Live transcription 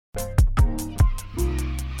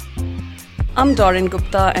I'm Doreen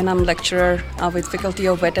Gupta and I'm lecturer with Faculty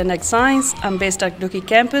of Vet and Ag Science. I'm based at Dookie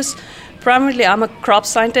campus. Primarily, I'm a crop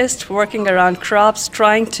scientist working around crops,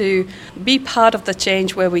 trying to be part of the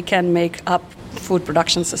change where we can make up food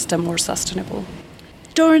production system more sustainable.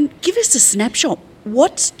 Doreen, give us a snapshot.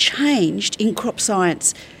 What's changed in crop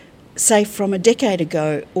science, say from a decade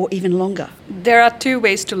ago or even longer? There are two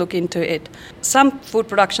ways to look into it. Some food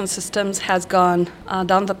production systems has gone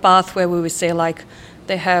down the path where we would say like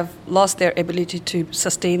they have lost their ability to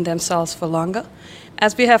sustain themselves for longer.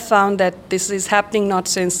 As we have found that this is happening not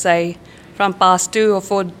since, say, from past 2 or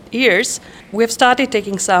 4 years, we've started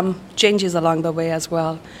taking some changes along the way as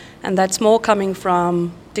well. And that's more coming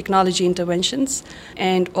from technology interventions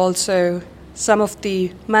and also some of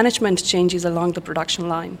the management changes along the production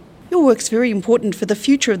line. Your work's very important for the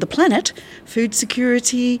future of the planet, food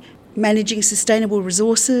security, managing sustainable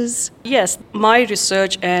resources. Yes, my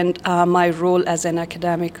research and my role as an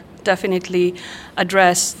academic definitely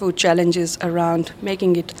address food challenges around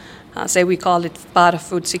making it, say we call it part of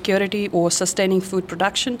food security or sustaining food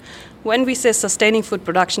production. When we say sustaining food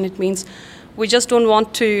production, it means we just don't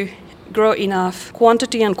want to grow enough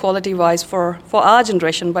quantity and quality wise for our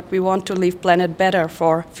generation, but we want to leave planet better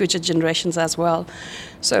for future generations as well.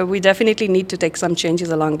 So we definitely need to take some changes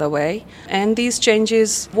along the way. And these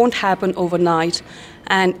changes won't happen overnight,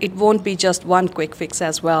 and it won't be just one quick fix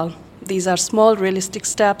as well. These are small, realistic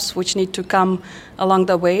steps which need to come along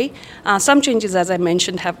the way. Some changes, as I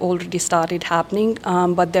mentioned, have already started happening,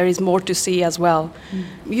 but there is more to see as well.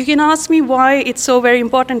 You can ask me why it's so very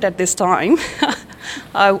important at this time.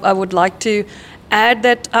 I would like to add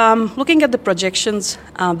that looking at the projections,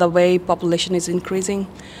 the way population is increasing,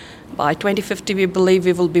 by 2050 we believe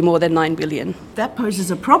we will be more than 9 billion. That poses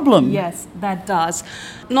a problem. Yes, that does.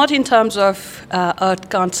 Not in terms of Earth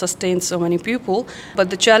can't sustain so many people, but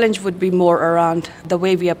the challenge would be more around the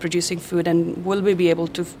way we are producing food and will we be able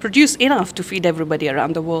to produce enough to feed everybody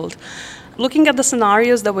around the world. Looking at the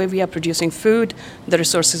scenarios, the way we are producing food, the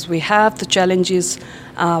resources we have, the challenges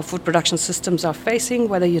food production systems are facing,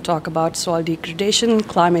 whether you talk about soil degradation,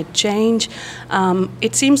 climate change,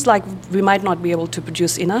 it seems like we might not be able to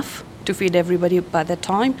produce enough to feed everybody by that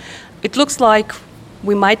time. It looks like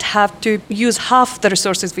we might have to use half the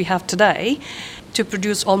resources we have today to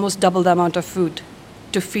produce almost double the amount of food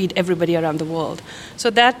to feed everybody around the world. So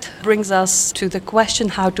that brings us to the question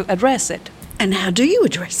how to address it. And how do you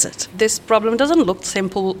address it? This problem doesn't look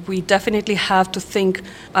simple. We definitely have to think,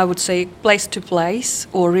 I would say, place to place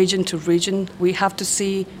or region to region. We have to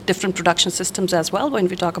see different production systems as well when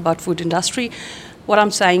we talk about food industry. What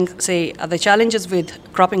I'm saying, say, the challenges with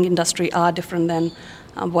cropping industry are different than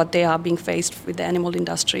what they are being faced with the animal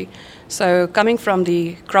industry. So coming from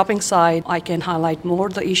the cropping side, I can highlight more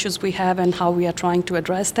the issues we have and how we are trying to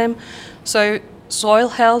address them. So soil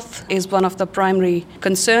health is one of the primary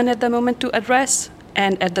concern at the moment to address.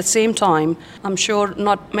 And at the same time, I'm sure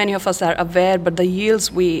not many of us are aware, but the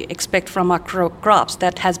yields we expect from our crops,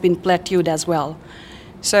 that has been plateaued as well.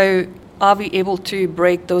 So are we able to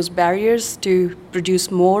break those barriers to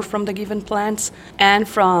produce more from the given plants and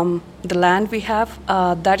from the land we have?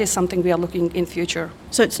 That is something we are looking in future.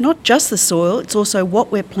 So it's not just the soil, it's also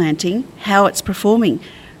what we're planting, how it's performing.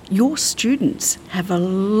 Your students have a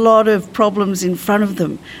lot of problems in front of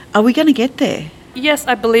them. Are we going to get there? Yes,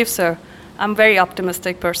 I believe so. I'm a very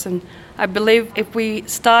optimistic person. I believe if we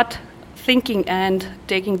start thinking and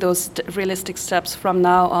taking those realistic steps from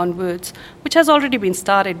now onwards, which has already been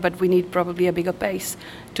started, but we need probably a bigger pace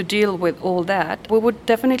to deal with all that, we would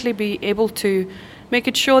definitely be able to make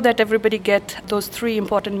it sure that everybody get those 3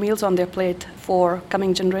 important meals on their plate for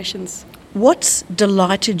coming generations. What's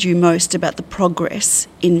delighted you most about the progress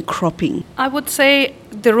in cropping? I would say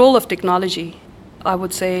the role of technology. I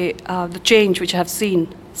would say the change which I have seen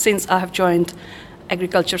since I have joined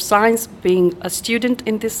agriculture science, being a student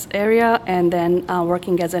in this area and then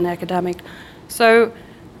working as an academic. So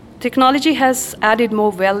technology has added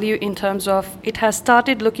more value in terms of it has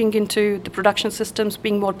started looking into the production systems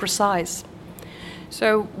being more precise.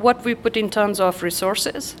 So what we put in terms of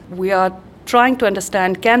resources, we are trying to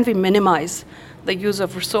understand, can we minimize the use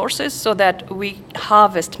of resources so that we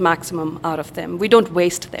harvest maximum out of them? We don't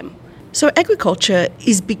waste them. So agriculture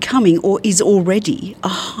is becoming or is already a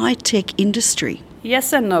high-tech industry.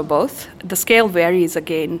 Yes and no, both. The scale varies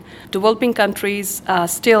again. Developing countries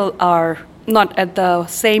still are not at the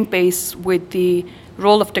same pace with the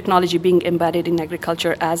role of technology being embedded in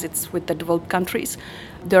agriculture as it's with the developed countries.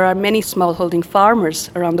 There are many smallholding farmers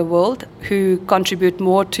around the world who contribute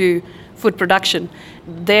more to food production.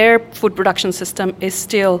 Their food production system is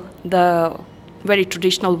still the very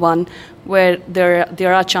traditional one where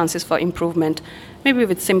there are chances for improvement, maybe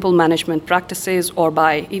with simple management practices or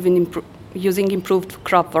by even using improved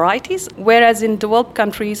crop varieties. Whereas in developed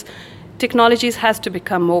countries, technologies has to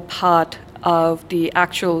become more part of the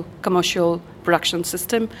actual commercial production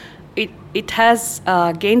system. It has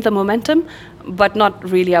gained the momentum, but not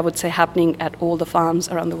really, I would say, happening at all the farms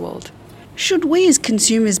around the world. Should we as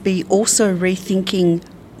consumers be also rethinking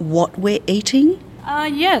what we're eating?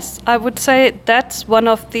 Yes, I would say that's one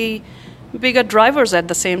of the bigger drivers at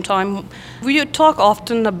the same time. We talk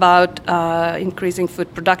often about increasing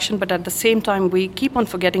food production, but at the same time, we keep on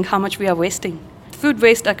forgetting how much we are wasting. Food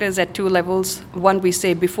waste occurs at two levels. One, we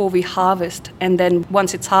say before we harvest, and then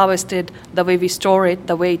once it's harvested, the way we store it,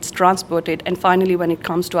 the way it's transported, and finally when it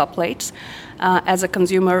comes to our plates. As a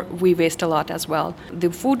consumer, we waste a lot as well.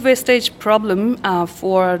 The food wastage problem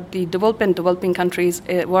for the developing countries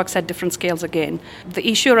works at different scales again. The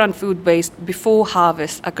issue around food waste before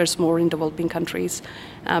harvest occurs more in developing countries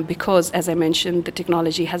because, as I mentioned, the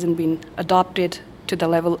technology hasn't been adopted to the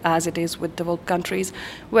level as it is with developed countries.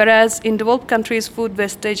 Whereas in developed countries, food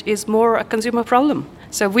wastage is more a consumer problem.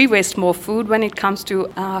 So we waste more food when it comes to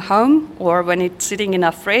home, or when it's sitting in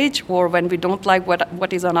our fridge, or when we don't like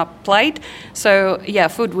what is on our plate. So yeah,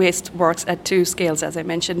 food waste works at two scales, as I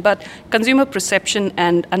mentioned. But consumer perception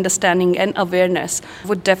and understanding and awareness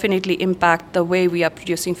would definitely impact the way we are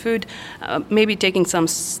producing food. Maybe taking some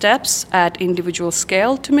steps at individual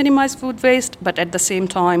scale to minimize food waste, but at the same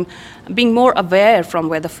time, being more aware from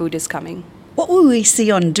where the food is coming. What will we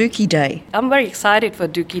see on Dookie Day? I'm very excited for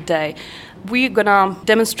Dookie Day. We're going to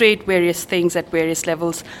demonstrate various things at various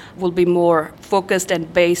levels. Will be more focused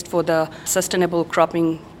and based for the sustainable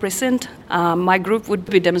cropping present. My group would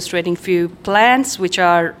be demonstrating few plants, which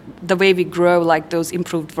are the way we grow, like those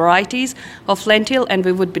improved varieties of lentil, and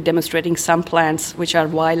we would be demonstrating some plants, which are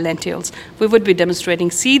wild lentils. We would be demonstrating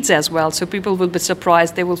seeds as well, so people will be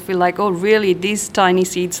surprised. They will feel like, oh, really, these tiny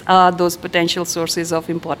seeds are those potential sources of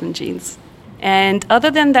important genes. And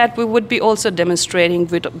other than that, we would be also demonstrating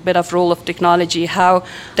with a bit of role of technology, how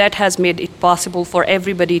that has made it possible for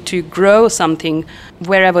everybody to grow something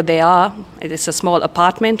wherever they are. It's a small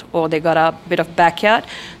apartment or they got a bit of backyard.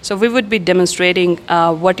 So we would be demonstrating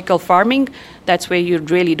vertical farming. That's where you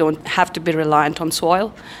really don't have to be reliant on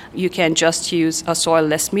soil. You can just use a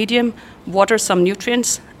soil-less medium, water some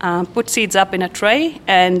nutrients, put seeds up in a tray,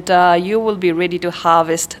 and you will be ready to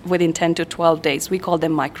harvest within 10 to 12 days. We call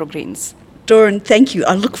them microgreens. Doran, thank you.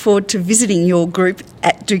 I look forward to visiting your group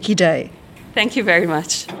at Dookie Day. Thank you very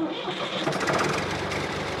much.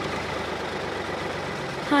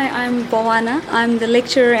 Hi, I'm Bhawana. I'm the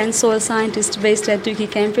lecturer and soil scientist based at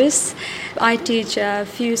Dookie campus. I teach a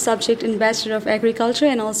few subjects in Bachelor of Agriculture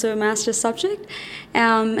and also a master's subject.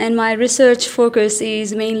 And my research focus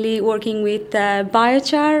is mainly working with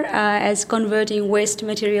biochar as converting waste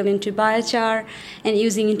material into biochar and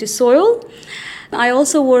using into soil. I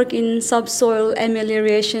also work in subsoil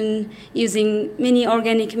amelioration using many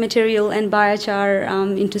organic material and biochar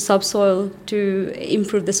into subsoil to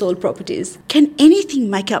improve the soil properties. Can anything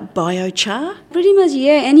make up biochar? Pretty much,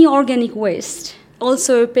 yeah, any organic waste.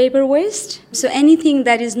 Also paper waste. So anything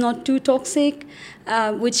that is not too toxic,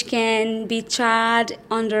 which can be charred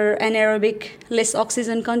under anaerobic, less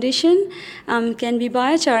oxygen condition, can be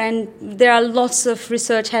biochar. And there are lots of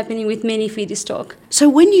research happening with many feedstock. So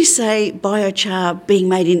when you say biochar being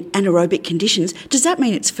made in anaerobic conditions, does that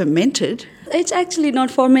mean it's fermented? It's actually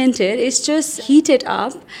not fermented, it's just heated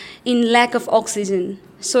up in lack of oxygen.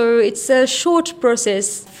 So it's a short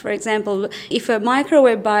process. For example, if a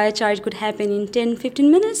microwave biochar, it could happen in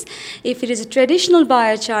 10-15 minutes. If it is a traditional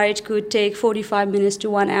biochar, it could take 45 minutes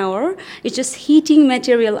to 1 hour. It's just heating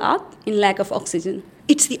material up in lack of oxygen.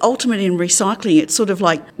 It's the ultimate in recycling. It's sort of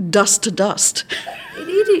like dust to dust.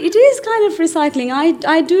 It is kind of recycling.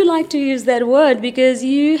 I do like to use that word because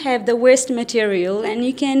you have the waste material and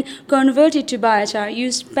you can convert it to biochar,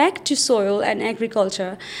 used back to soil and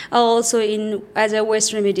agriculture, also as a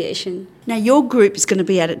waste remediation. Now, your group is going to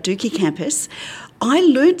be out at Dookie campus. I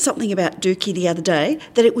learned something about Dookie the other day,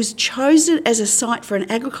 that it was chosen as a site for an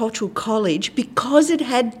agricultural college because it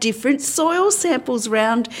had different soil samples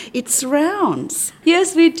around its surrounds.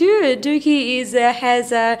 Yes, we do. Dookie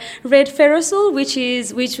has a red ferrosol,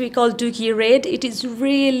 which we call Dookie Red. It is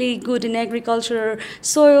really good in agriculture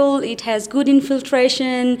soil. It has good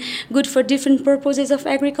infiltration, good for different purposes of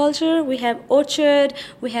agriculture. We have orchard,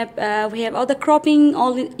 we have other cropping,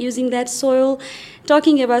 all using that soil.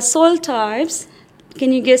 Talking about soil types,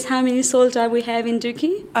 can you guess how many soil types we have in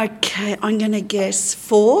Dookie? Okay, I'm going to guess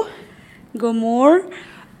 4. Go more.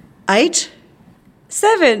 8.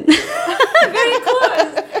 7. Very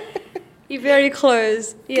close. You're very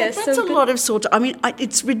close. Yes, That's a lot of soil. I mean,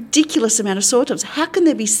 it's ridiculous amount of soil types. How can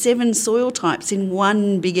there be 7 soil types in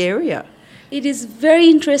one big area? It is very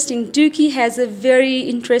interesting. Dookie has a very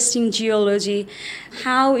interesting geology,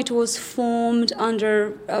 how it was formed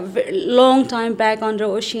under a long time back under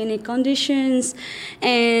oceanic conditions,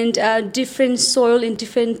 and different soil in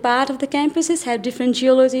different part of the campuses have different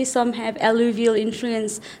geology. Some have alluvial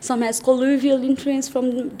influence, some has colluvial influence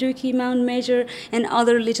from Dookie, Mount Major, and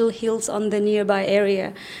other little hills on the nearby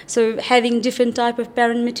area. So having different type of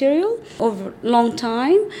parent material over long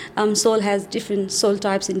time, soil has different soil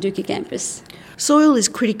types in Dookie campus. Soil is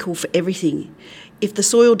critical for everything. If the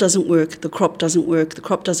soil doesn't work, the crop doesn't work. The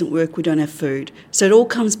crop doesn't work, we don't have food. So it all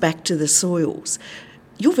comes back to the soils.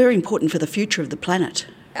 You're very important for the future of the planet.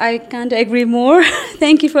 I can't agree more.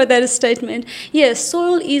 Thank you for that statement. Yes,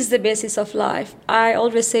 soil is the basis of life. I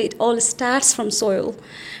always say it all starts from soil.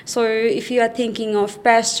 So if you are thinking of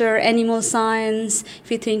pasture, animal science, if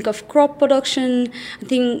you think of crop production, I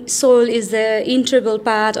think soil is the integral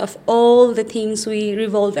part of all the things we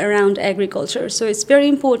revolve around agriculture. So it's very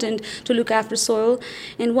important to look after soil.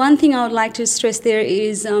 And one thing I would like to stress there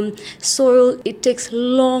is soil, it takes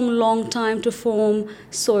long time to form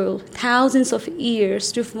soil, thousands of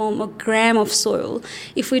years to form a gram of soil.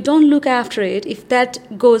 If we don't look after it, if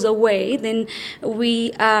that goes away, then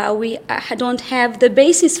we don't have the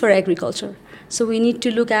basis for agriculture. So we need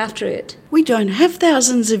to look after it. We don't have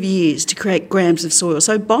thousands of years to create grams of soil,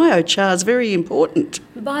 so biochar is very important.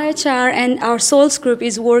 Biochar and our soils group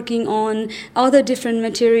is working on other different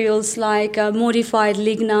materials like modified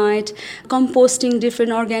lignite, composting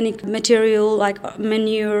different organic material like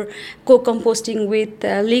manure, co-composting with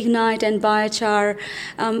lignite and biochar.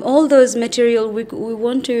 All those material, we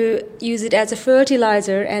want to use it as a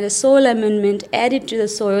fertilizer and a soil amendment, add it to the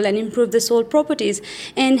soil and improve the soil properties.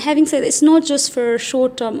 And having said, it's not just for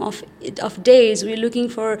short term of days. We're looking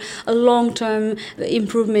for a long-term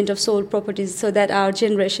improvement of soil properties so that our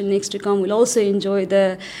generation next to come will also enjoy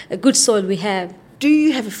the good soil we have. Do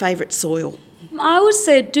you have a favourite soil? I would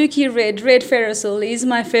say Dookie red ferrosoil is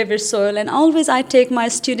my favorite soil, and always I take my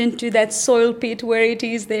student to that soil pit where it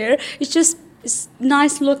is there. It's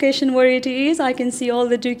nice location where it is. I can see all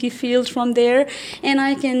the Dookie field from there, and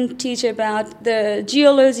I can teach about the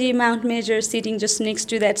geology, Mount Major sitting just next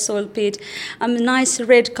to that soil pit. A nice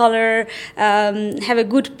red color, have a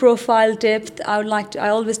good profile depth. I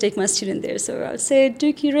always take my student there. So I would say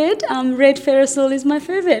Dookie red. Red ferrosoil is my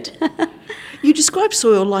favorite. You describe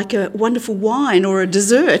soil like a wonderful wine or a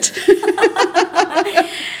dessert.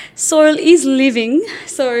 Soil is living,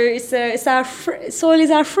 so soil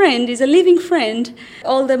is our friend, is a living friend.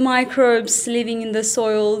 All the microbes living in the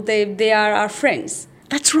soil, they are our friends.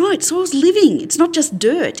 That's right, soil's living. It's not just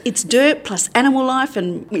dirt. It's dirt plus animal life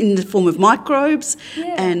and in the form of microbes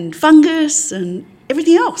and fungus and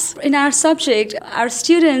everything else. In our subject, our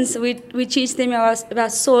students, we teach them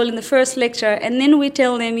about soil in the first lecture, and then we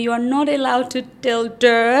tell them you are not allowed to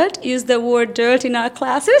use the word dirt in our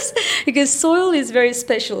classes, because soil is very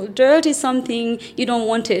special. Dirt is something you don't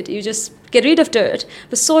want it. You just get rid of dirt.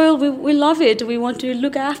 But soil, we love it. We want to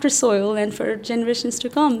look after soil and for generations to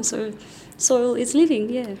come. So soil is living,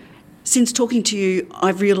 yeah. Since talking to you,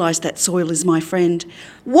 I've realised that soil is my friend.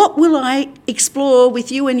 What will I explore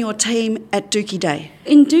with you and your team at Dookie Day?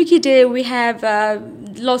 In Dookie Day, we have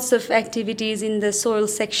lots of activities in the soil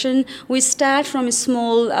section. We start from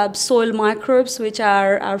small soil microbes, which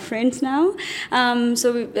are our friends now.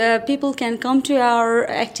 People can come to our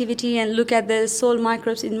activity and look at the soil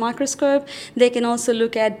microbes in microscope. They can also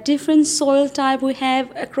look at different soil type we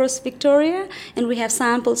have across Victoria, and we have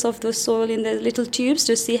samples of the soil in the little tubes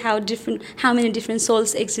to see how many different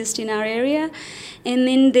soils exist in our area. And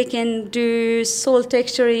then they can do soil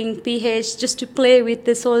texturing, pH, just to play with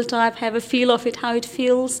the soil type, have a feel of it, how it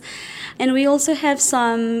feels. And we also have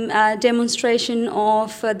some demonstration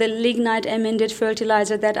of the lignite amended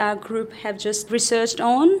fertilizer that our group have just researched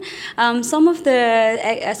on. Some of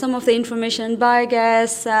the information,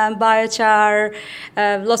 biogas, biochar,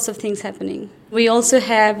 lots of things happening. We also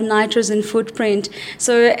have nitrogen footprint.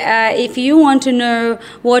 So if you want to know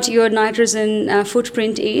what your nitrogen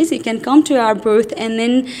footprint is, you can come to our booth and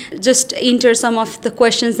then just enter some of the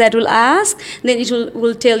questions that we'll ask. Then it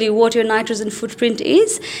will tell you what your nitrogen footprint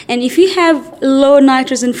is. And if you have low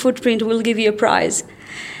nitrogen footprint, we'll give you a prize.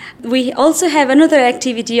 We also have another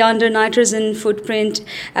activity under nitrogen footprint.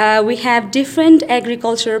 We have different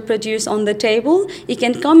agricultural produce on the table. You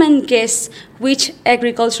can come and guess which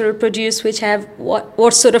agricultural produce which have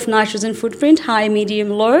what sort of nitrogen footprint, high,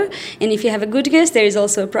 medium, low. And if you have a good guess, there is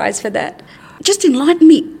also a prize for that. Just enlighten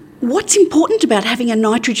me. What's important about having a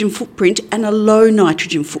nitrogen footprint and a low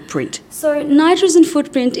nitrogen footprint? So nitrogen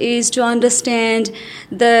footprint is to understand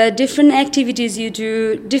the different activities you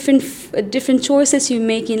do, different choices you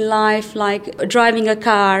make in life, like driving a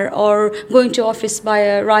car or going to office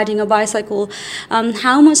by riding a bicycle.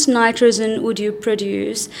 How much nitrogen would you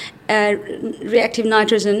produce? Reactive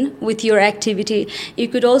nitrogen with your activity. You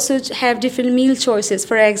could also have different meal choices.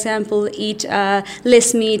 For example, eat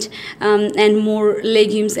less meat and more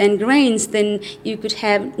legumes and grains. Then you could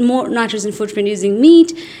have more nitrogen footprint using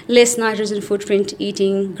meat, less nitrogen footprint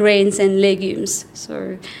eating grains and legumes.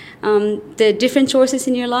 So the different choices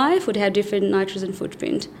in your life would have different nitrogen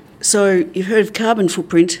footprint. So you've heard of carbon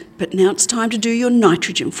footprint, but now it's time to do your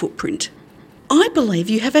nitrogen footprint. I believe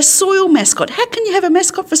you have a soil mascot. How can you have a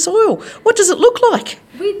mascot for soil? What does it look like?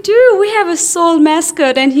 We do. We have a soil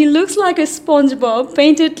mascot, and he looks like a SpongeBob,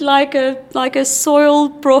 painted like a soil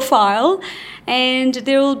profile. And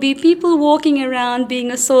there will be people walking around being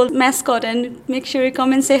a soil mascot, and make sure you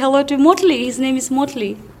come and say hello to Motley. His name is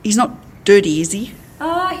Motley. He's not dirty, is he?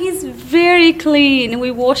 He's very clean. We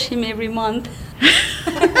wash him every month.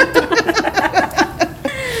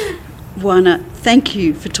 Wana, thank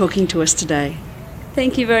you for talking to us today.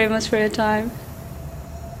 Thank you very much for your time.